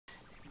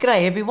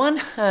G'day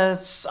everyone.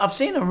 I've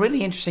seen a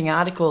really interesting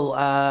article,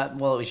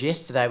 well it was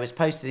yesterday, it was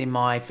posted in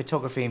my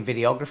photography and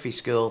videography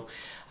school,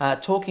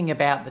 talking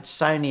about that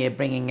Sony are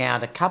bringing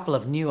out a couple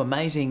of new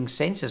amazing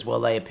sensors. Well,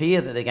 they appear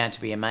that they're going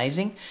to be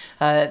amazing.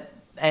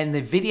 And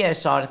the video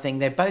side of thing,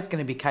 they're both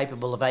going to be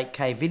capable of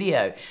 8K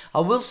video.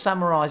 I will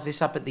summarise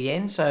this up at the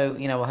end, so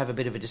we'll have a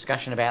bit of a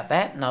discussion about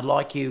that, and I'd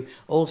like you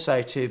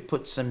also to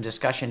put some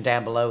discussion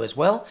down below as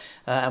well,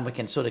 and we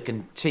can sort of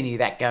continue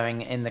that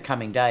going in the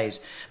coming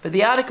days. But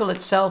the article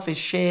itself is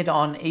shared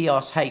on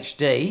EOS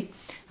HD.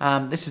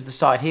 This is the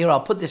site here. I'll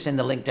put this in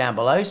the link down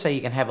below so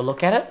you can have a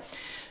look at it.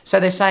 So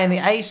they're saying the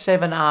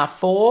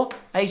a7R4,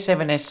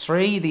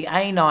 a7S3, the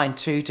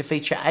a9 II to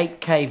feature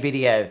 8K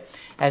video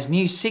as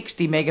new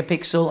 60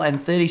 megapixel and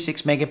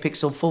 36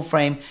 megapixel full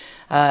frame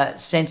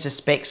sensor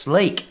specs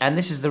leak. And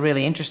this is the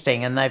really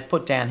interesting, and they've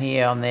put down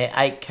here on their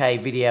 8K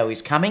video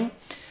is coming.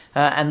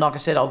 And like I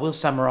said, I will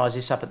summarise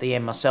this up at the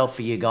end myself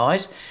for you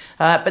guys.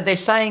 But they're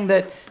saying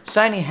that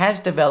Sony has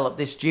developed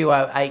this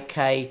duo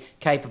 8K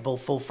capable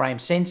full frame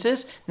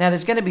sensors. Now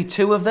there's going to be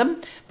two of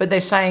them, but they're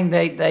saying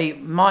they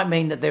might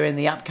mean that they're in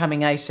the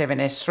upcoming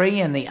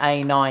a7S3 and the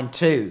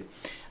a9 II.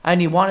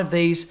 Only one of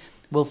these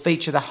will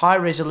feature the high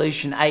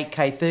resolution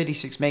 8K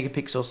 36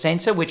 megapixel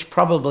sensor, which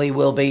probably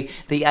will be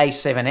the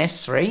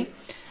a7S3.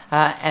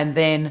 And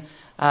then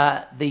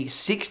the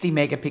 60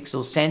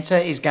 megapixel sensor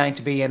is going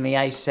to be in the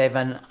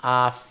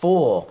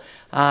a7R4.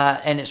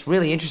 And it's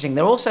really interesting.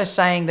 They're also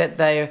saying that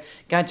they're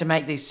going to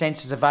make these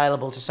sensors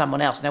available to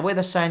someone else. Now,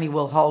 whether Sony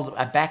will hold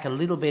back a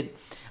little bit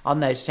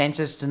on those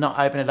sensors to not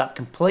open it up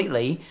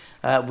completely,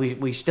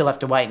 we still have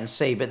to wait and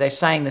see. But they're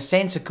saying the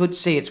sensor could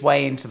see its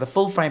way into the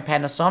full frame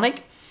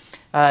Panasonic,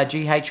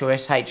 GH or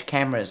SH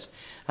cameras.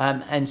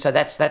 And so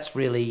that's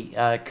really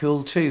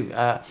cool too.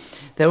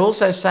 They're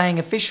also saying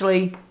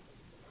officially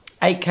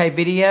 8K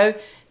video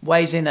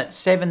weighs in at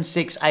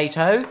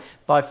 7680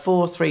 by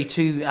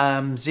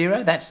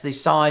 4320. That's the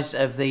size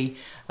of the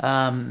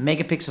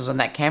megapixels on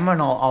that camera,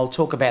 and I'll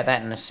talk about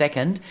that in a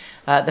second.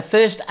 The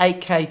first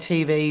 8K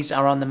TVs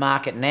are on the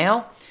market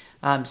now.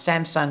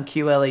 Samsung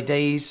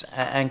QLEDs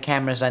and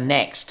cameras are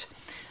next.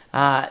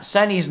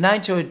 Sony is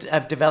known to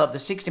have developed the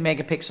 60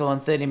 megapixel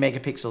and 30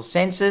 megapixel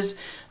sensors.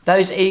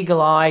 Those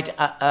eagle-eyed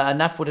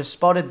enough would have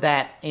spotted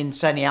that in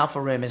Sony Alpha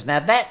rumors.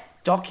 Now that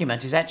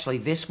document is actually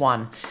this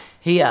one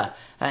here,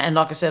 and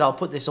like I said, I'll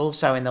put this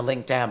also in the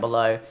link down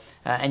below,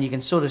 and you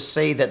can sort of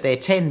see that they're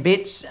 10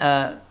 bits,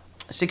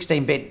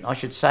 16-bit I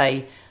should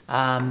say,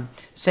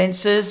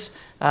 sensors.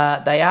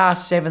 They are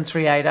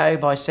 7380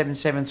 by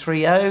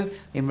 7730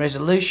 in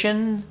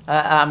resolution,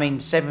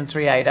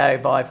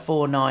 7380 by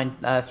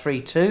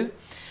 4932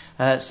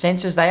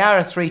 sensors. They are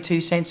a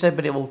 3.2 sensor,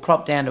 but it will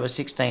crop down to a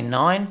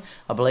 16.9.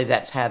 I believe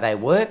that's how they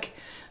work.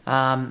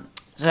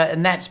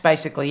 And that's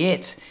basically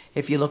it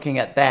if you're looking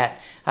at that.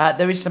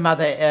 There is some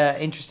other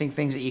interesting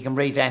things that you can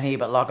read down here,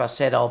 but like I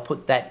said, I'll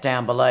put that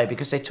down below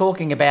because they're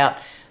talking about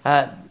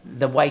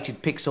the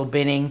weighted pixel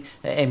binning,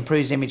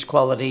 improves image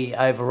quality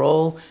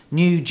overall,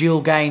 new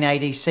dual gain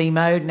ADC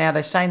mode. Now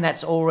they're saying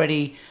that's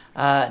already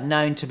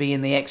known to be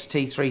in the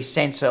XT3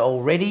 sensor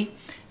already,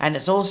 and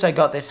it's also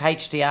got this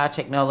HDR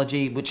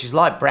technology, which is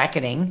like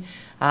bracketing.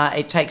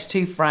 It takes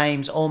 2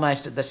 frames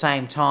almost at the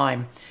same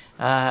time,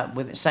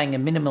 with saying a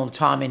minimal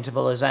time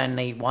interval is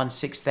only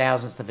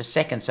 1/6000th of a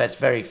second, so it's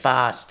very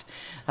fast.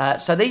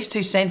 So these two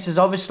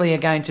sensors obviously are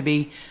going to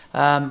be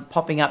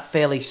popping up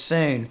fairly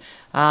soon.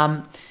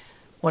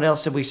 What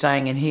else are we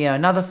saying in here?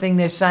 Another thing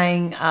they're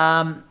saying,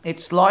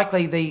 it's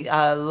likely the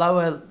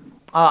lower,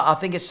 I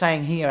think it's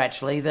saying here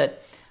actually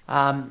that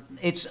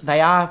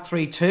they are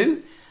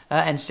 3.2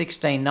 and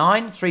 16.9,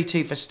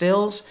 3.2 for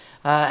stills,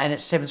 and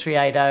it's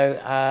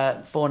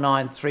 7380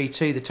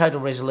 4932. The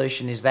total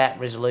resolution is that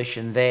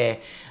resolution there.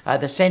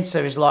 The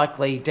sensor is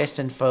likely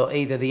destined for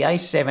either the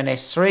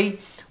a7S3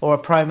 or a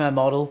Pro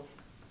model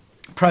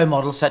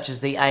such as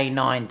the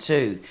a9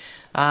 II.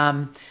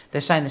 They're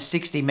saying the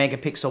 60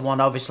 megapixel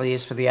one obviously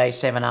is for the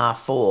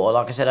a7R4.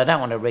 Like I said, I don't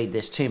want to read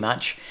this too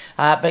much.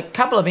 But a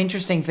couple of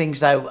interesting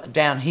things though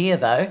down here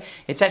though.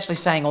 It's actually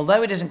saying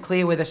although it isn't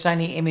clear whether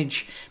Sony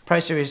image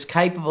processor is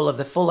capable of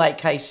the full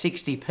 8K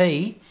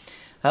 60p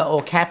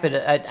or cap it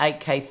at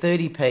 8K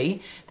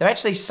 30p, they're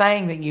actually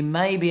saying that you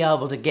may be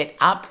able to get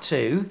up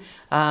to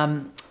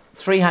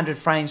 300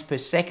 frames per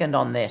second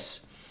on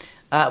this,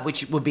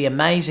 which would be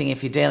amazing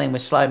if you're dealing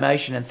with slow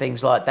motion and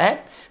things like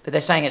that. But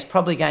they're saying it's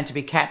probably going to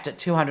be capped at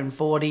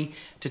 240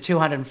 to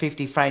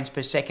 250 frames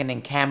per second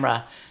in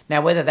camera. Now,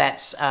 whether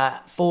that's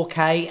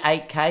 4K,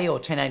 8K or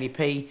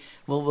 1080p,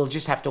 we'll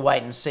just have to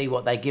wait and see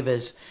what they give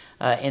us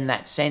in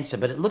that sensor.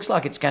 But it looks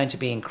like it's going to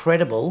be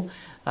incredible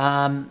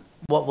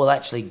what we'll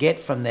actually get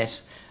from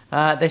this.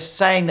 They're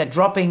saying that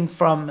dropping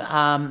from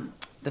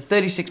the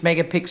 36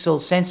 megapixel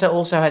sensor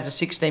also has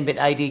a 16-bit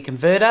AD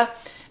converter,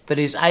 but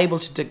is able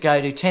to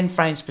go to 10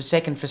 frames per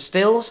second for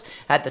stills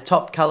at the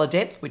top color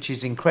depth, which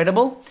is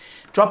incredible.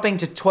 Dropping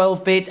to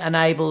 12-bit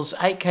enables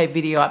 8K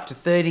video up to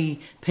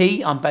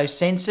 30p on both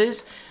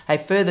sensors. A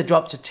further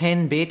drop to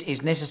 10-bit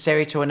is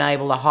necessary to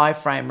enable the high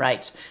frame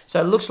rates.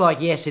 So it looks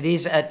like, yes, it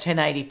is at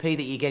 1080p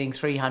that you're getting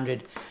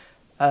 300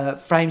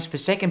 frames per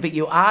second, but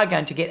you are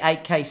going to get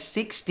 8K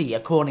 60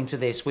 according to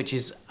this, which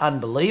is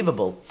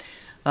unbelievable.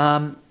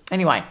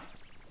 Anyway,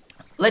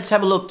 let's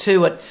have a look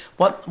too at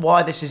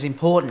why this is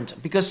important,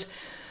 because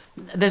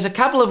there's a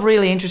couple of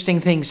really interesting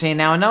things here.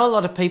 Now, I know a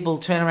lot of people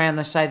turn around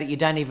and say that you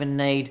don't even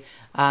need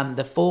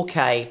the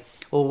 4K,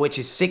 or which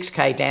is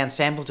 6K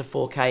downsample to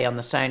 4K on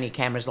the Sony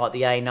cameras like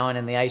the A9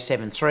 and the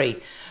a7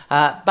 III.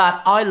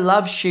 But I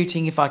love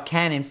shooting, if I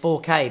can, in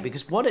 4K,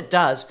 because what it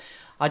does,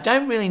 I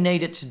don't really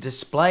need it to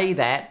display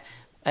that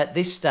at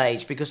this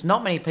stage, because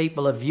not many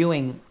people are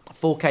viewing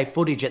 4K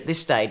footage at this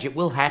stage. It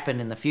will happen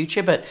in the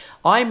future, but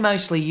I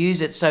mostly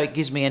use it so it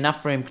gives me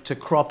enough room to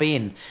crop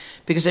in,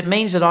 because it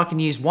means that I can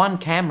use one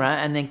camera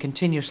and then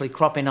continuously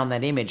crop in on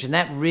that image, and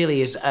that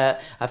really is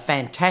a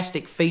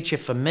fantastic feature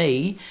for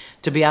me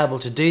to be able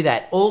to do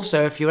that.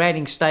 Also, if you're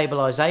adding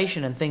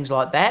stabilization and things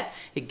like that,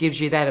 it gives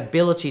you that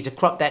ability to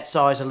crop that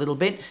size a little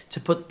bit to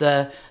put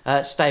the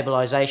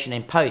stabilization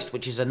in post,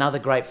 which is another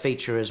great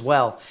feature as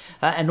well.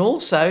 And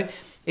also,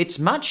 it's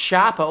much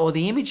sharper, or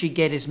the image you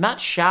get is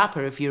much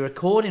sharper if you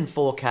record in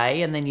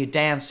 4K and then you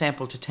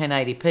downsample to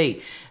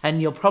 1080p.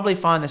 And you'll probably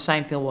find the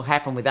same thing will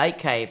happen with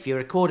 8K. If you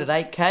record at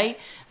 8K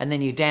and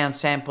then you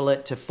downsample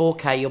it to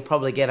 4K, you'll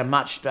probably get a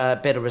much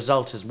better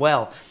result as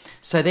well.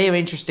 So they're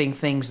interesting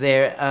things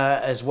there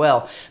as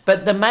well.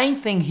 But the main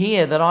thing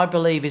here that I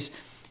believe is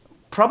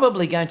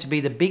probably going to be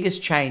the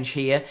biggest change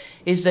here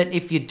is that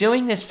if you're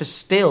doing this for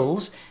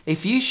stills,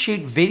 if you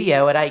shoot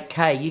video at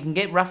 8K, you can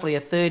get roughly a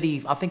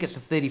 30, I think it's a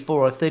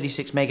 34 or a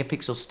 36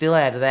 megapixel still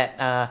out of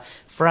that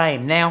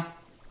frame. Now,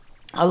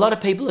 a lot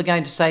of people are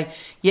going to say,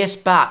 yes,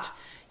 but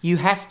you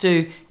have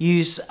to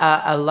use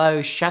a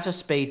low shutter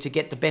speed to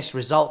get the best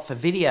result for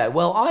video.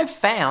 Well, I've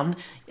found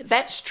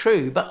that's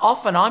true, but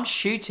often I'm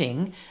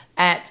shooting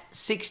at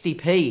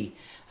 60p.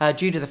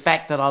 Due to the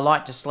fact that I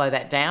like to slow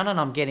that down, and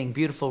I'm getting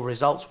beautiful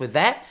results with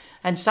that.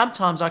 And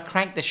sometimes I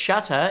crank the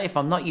shutter, if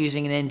I'm not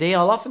using an ND,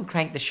 I'll often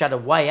crank the shutter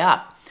way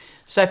up.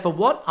 So for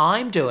what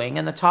I'm doing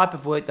and the type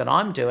of work that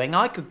I'm doing,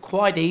 I could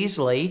quite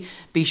easily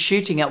be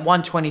shooting at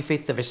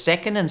 1/25th of a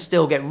second and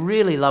still get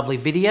really lovely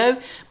video,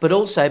 but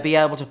also be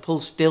able to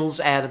pull stills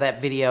out of that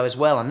video as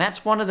well. And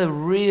that's one of the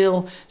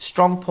real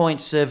strong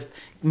points of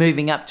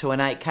moving up to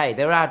an 8K.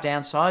 There are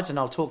downsides, and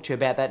I'll talk to you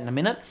about that in a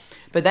minute.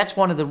 But that's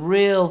one of the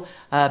real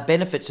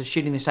benefits of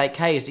shooting this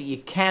 8K, is that you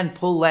can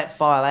pull that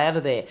file out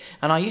of there.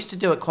 And I used to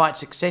do it quite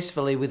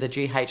successfully with the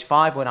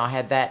GH5 when I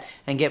had that,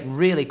 and get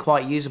really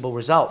quite usable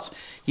results.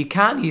 You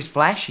can't use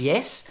flash,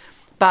 yes,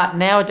 but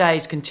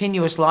nowadays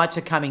continuous lights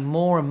are coming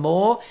more and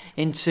more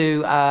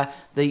into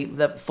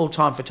the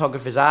full-time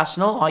photographer's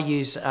arsenal. I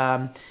use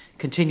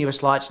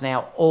continuous lights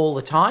now all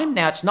the time.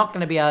 Now, it's not going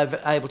to be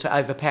able to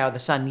overpower the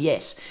sun,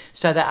 yes.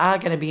 So there are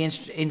going to be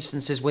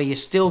instances where you're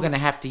still going to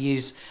have to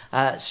use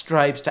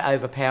strobes to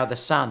overpower the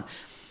sun.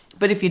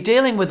 But if you're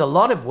dealing with a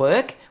lot of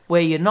work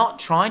where you're not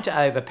trying to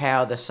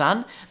overpower the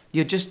sun,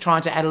 you're just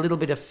trying to add a little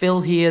bit of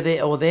fill here,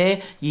 there, or there.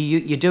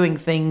 You're doing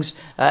things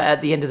at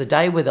the end of the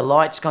day where the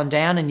light's gone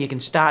down and you can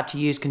start to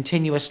use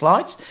continuous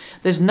lights.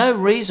 There's no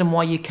reason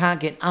why you can't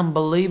get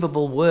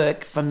unbelievable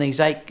work from these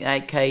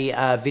 8K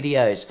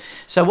videos.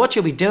 So what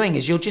you'll be doing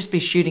is you'll just be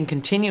shooting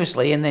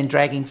continuously and then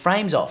dragging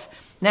frames off.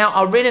 Now,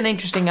 I read an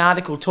interesting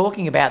article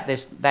talking about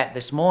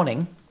this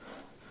morning.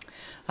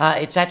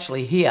 It's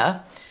actually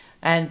here.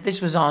 And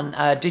this was on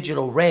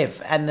Digital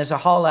Rev, and there's a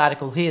whole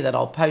article here that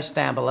I'll post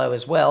down below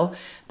as well,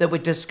 that we're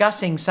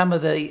discussing some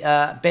of the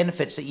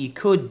benefits that you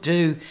could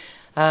do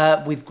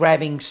with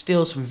grabbing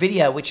stills from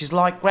video, which is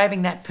like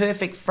grabbing that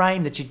perfect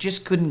frame that you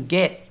just couldn't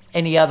get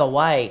any other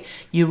way.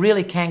 You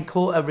really can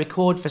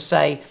record for,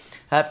 say,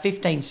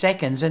 15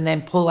 seconds and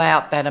then pull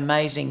out that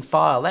amazing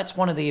file. That's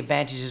one of the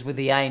advantages with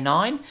the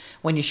A9.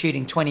 When you're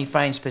shooting 20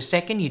 frames per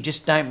second, you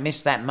just don't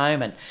miss that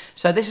moment.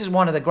 So this is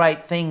one of the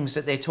great things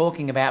that they're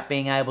talking about,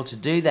 being able to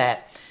do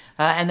that.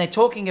 And they're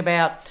talking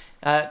about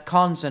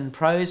cons and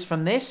pros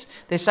from this.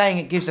 They're saying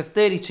it gives a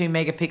 32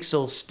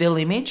 megapixel still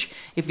image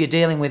if you're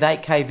dealing with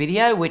 8K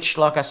video, which,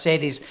 like I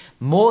said, is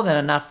more than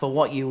enough for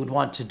what you would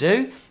want to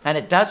do. And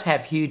it does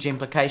have huge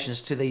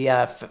implications to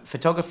the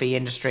photography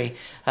industry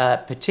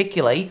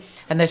particularly.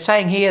 And they're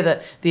saying here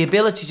that the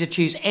ability to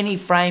choose any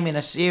frame in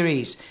a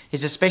series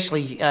is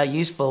especially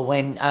useful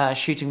when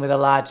shooting with a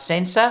large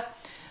sensor.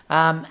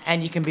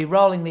 And you can be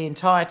rolling the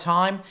entire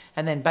time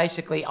and then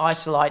basically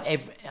isolate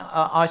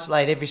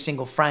every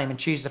single frame and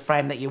choose the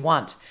frame that you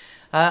want.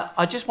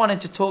 I just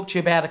wanted to talk to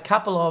you about a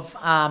couple of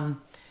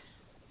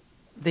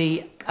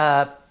the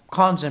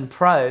cons and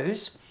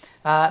pros,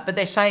 but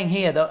they're saying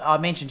here that I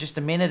mentioned just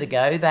a minute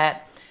ago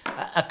that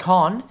a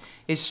con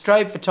is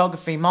strobe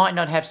photography might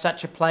not have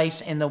such a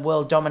place in the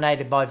world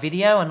dominated by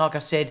video, and like I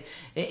said,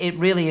 it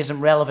really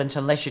isn't relevant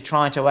unless you're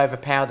trying to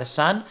overpower the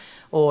sun.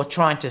 or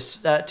trying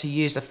to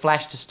use the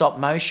flash to stop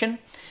motion.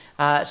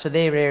 So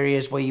they're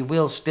areas where you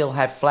will still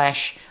have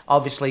flash,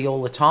 obviously,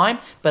 all the time.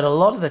 But a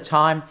lot of the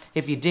time,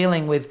 if you're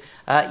dealing with,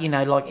 you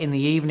know, like in the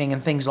evening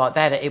and things like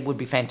that, it would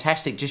be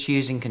fantastic just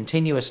using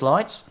continuous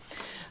lights.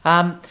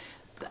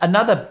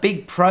 Another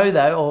big pro,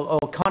 though, or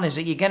con, is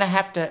that you're going to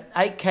have to,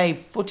 8K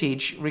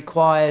footage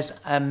requires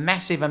a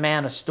massive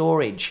amount of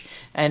storage.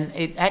 And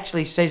it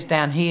actually says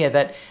down here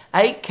that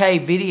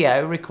 8K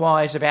video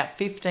requires about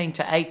 15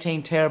 to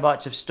 18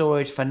 terabytes of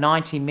storage for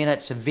 90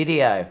 minutes of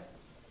video.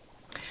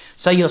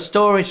 So your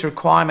storage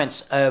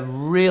requirements are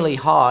really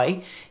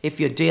high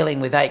if you're dealing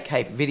with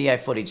 8K video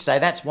footage. So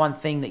that's one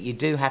thing that you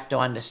do have to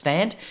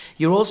understand.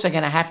 You're also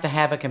going to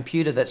have a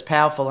computer that's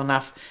powerful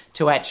enough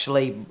to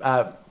actually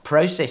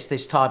process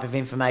this type of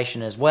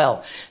information as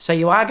well. So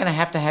you are going to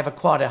have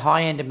quite a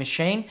high-end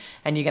machine,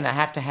 and you're going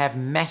to have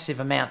massive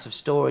amounts of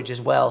storage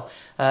as well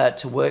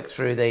to work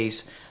through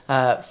these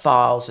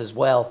files as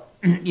well.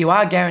 You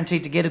are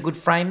guaranteed to get a good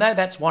frame, though.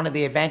 That's one of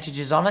the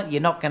advantages on it.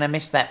 You're not going to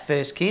miss that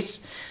first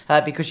kiss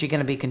because you're going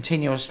to be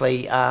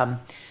continuously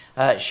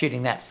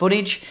shooting that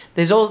footage.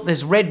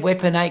 There's Red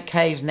Weapon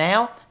 8Ks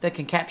now that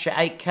can capture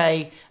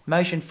 8K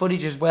motion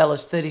footage as well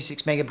as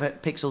 36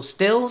 megapixel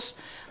stills.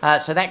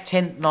 So that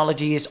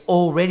technology is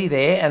already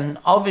there, and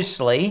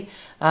obviously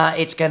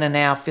it's going to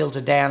now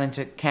filter down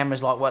into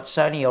cameras like what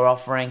Sony are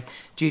offering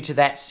due to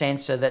that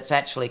sensor that's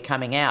actually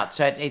coming out.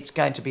 So it's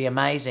going to be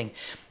amazing.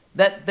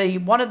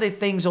 One of the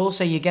things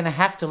also you're going to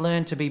have to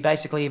learn to be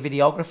basically a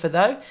videographer,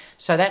 though.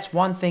 So that's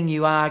one thing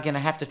you are going to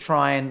have to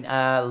try and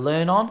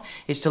learn on,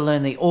 is to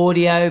learn the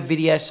audio,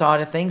 video side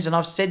of things. And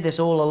I've said this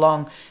all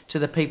along to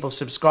the people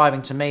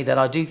subscribing to me that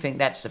I do think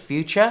that's the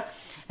future.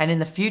 And in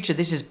the future,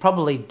 this is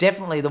probably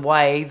definitely the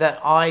way that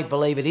I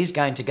believe it is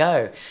going to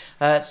go.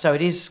 So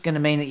it is going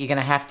to mean that you're going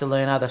to have to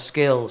learn other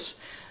skills.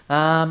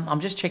 I'm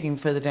just checking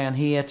further down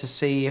here to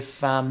see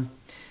if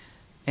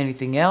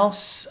anything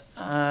else.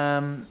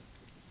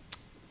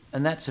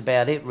 And that's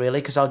about it,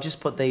 really, because I'll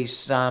just put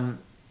these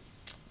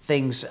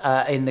things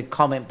in the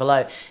comment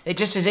below. It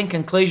just says, in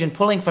conclusion,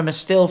 pulling from a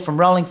still from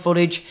rolling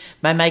footage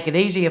may make it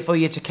easier for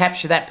you to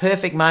capture that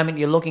perfect moment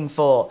you're looking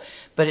for,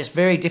 but it's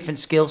very different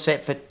skill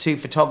set to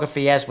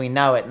photography as we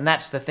know it, and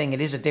that's the thing, it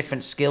is a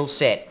different skill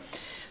set.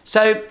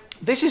 So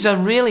this is a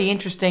really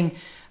interesting,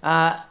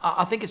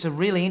 I think it's a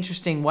really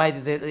interesting way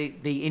that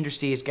the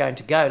industry is going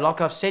to go.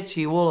 Like I've said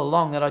to you all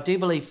along, that I do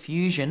believe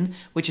fusion,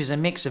 which is a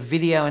mix of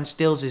video and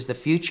stills, is the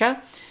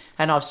future.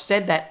 And I've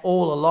said that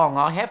all along.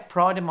 I have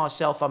prided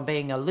myself on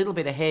being a little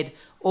bit ahead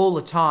all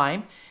the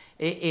time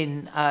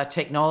in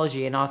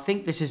technology, and I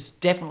think this is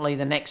definitely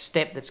the next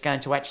step that's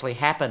going to actually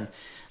happen.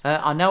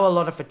 I know a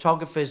lot of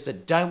photographers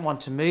that don't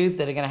want to move,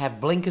 that are going to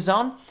have blinkers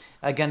on,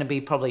 are going to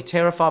be probably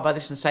terrified by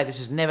this and say this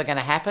is never going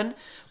to happen.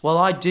 Well,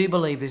 I do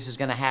believe this is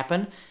going to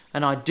happen,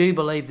 and I do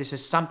believe this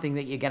is something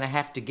that you're going to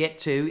have to get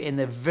to in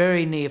the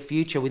very near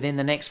future, within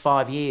the next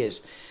 5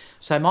 years.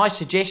 So my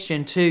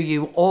suggestion to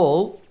you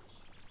all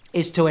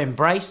is to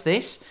embrace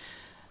this.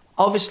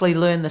 Obviously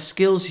learn the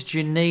skills that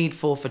you need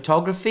for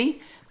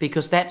photography,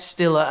 because that's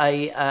still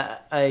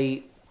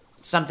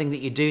something that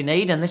you do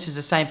need, and this is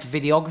the same for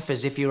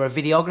videographers. If you're a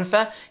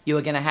videographer, you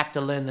are going to have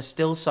to learn the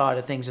still side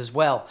of things as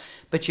well.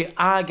 But you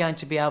are going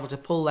to be able to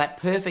pull that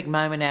perfect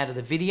moment out of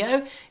the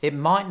video. It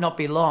might not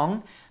be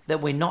long that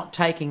we're not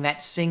taking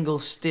that single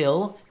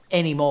still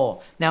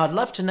anymore. Now, I'd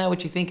love to know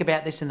what you think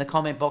about this in the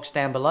comment box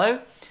down below.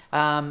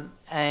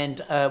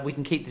 And we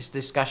can keep this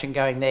discussion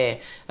going there.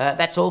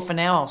 That's all for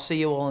now. I'll see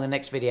you all in the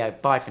next video.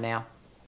 Bye for now.